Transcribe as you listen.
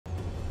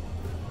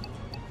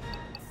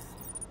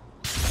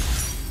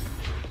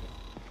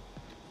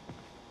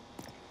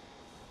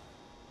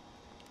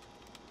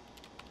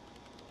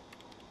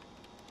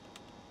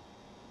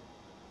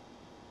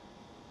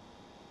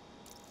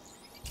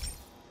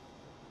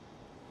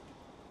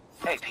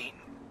Hey, Pete.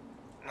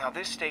 Now,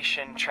 this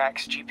station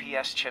tracks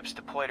GPS chips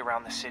deployed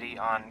around the city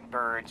on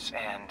birds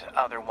and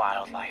other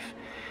wildlife.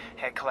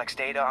 It collects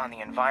data on the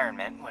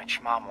environment,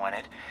 which Mom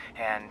wanted,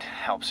 and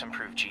helps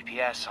improve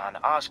GPS on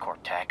Oscorp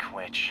tech,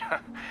 which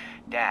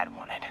Dad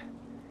wanted.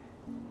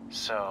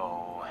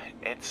 So,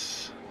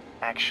 it's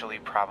actually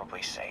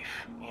probably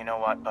safe. You know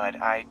what, bud?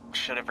 I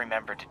should have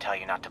remembered to tell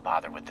you not to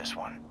bother with this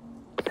one.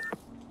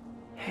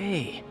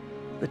 Hey,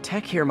 the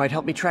tech here might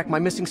help me track my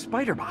missing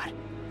Spider-Bot.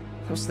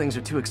 Those things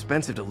are too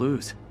expensive to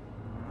lose.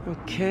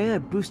 Okay, I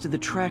boosted the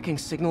tracking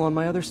signal on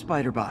my other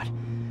Spider-Bot.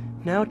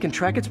 Now it can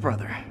track its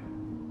brother.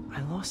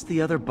 I lost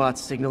the other bot's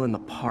signal in the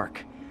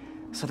park,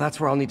 so that's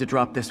where I'll need to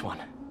drop this one.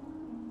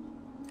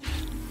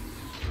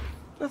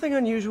 Nothing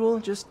unusual,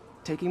 just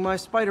taking my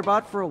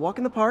Spider-Bot for a walk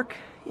in the park,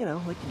 you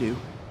know, like you do.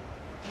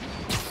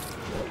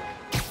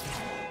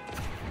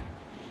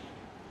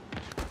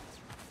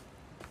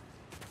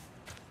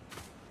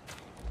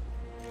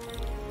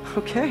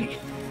 Okay,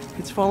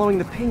 it's following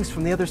the pings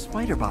from the other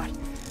Spider-Bot.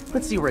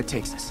 Let's see where it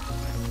takes us.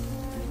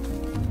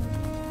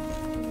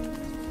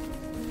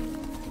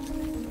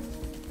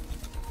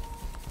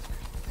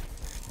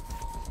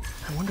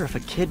 I wonder if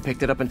a kid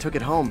picked it up and took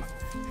it home.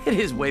 It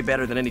is way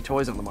better than any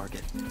toys on the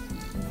market.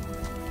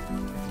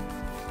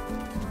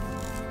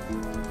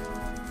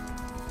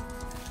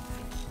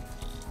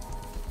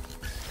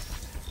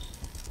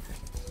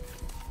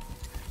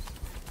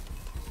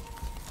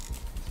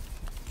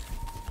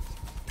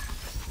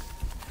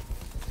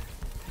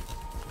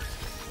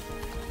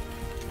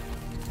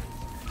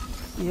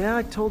 Yeah,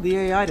 I told the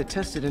AI to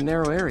test it in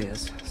narrow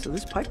areas, so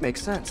this pipe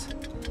makes sense.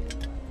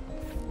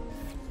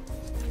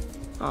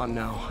 Oh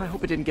no, I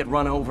hope it didn't get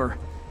run over.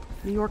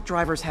 New York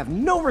drivers have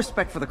no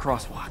respect for the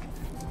crosswalk.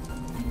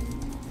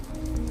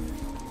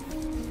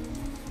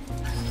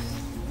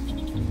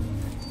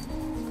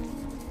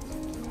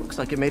 Looks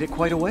like it made it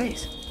quite a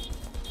ways.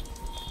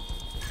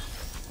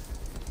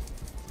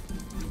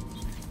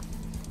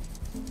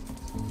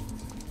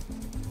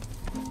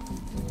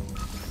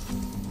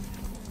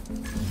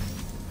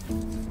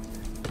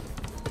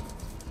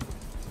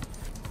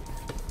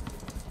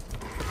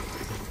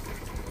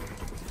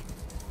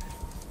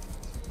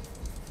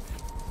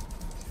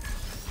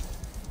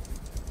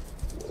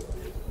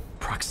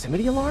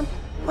 Proximity alarm?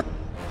 What?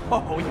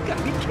 Oh, you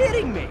gotta be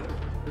kidding me!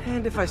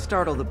 And if I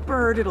startle the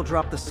bird, it'll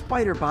drop the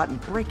Spider-Bot and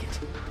break it.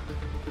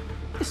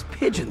 This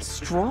pigeon's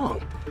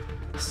strong.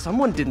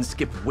 Someone didn't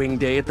skip wing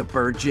day at the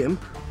bird gym.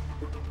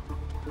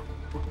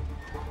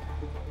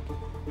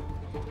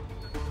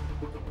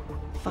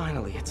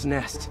 Finally, its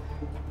nest.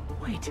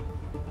 Wait,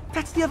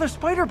 that's the other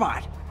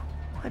Spider-Bot!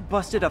 I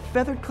busted a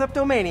feathered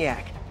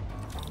kleptomaniac.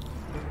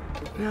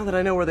 Now that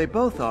I know where they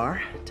both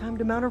are, time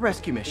to mount a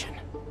rescue mission.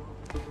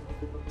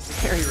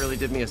 Harry really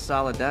did me a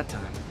solid that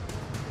time.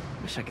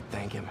 Wish I could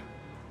thank him.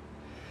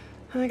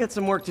 I got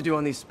some work to do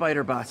on these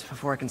Spider-Bots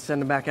before I can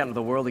send them back out into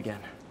the world again.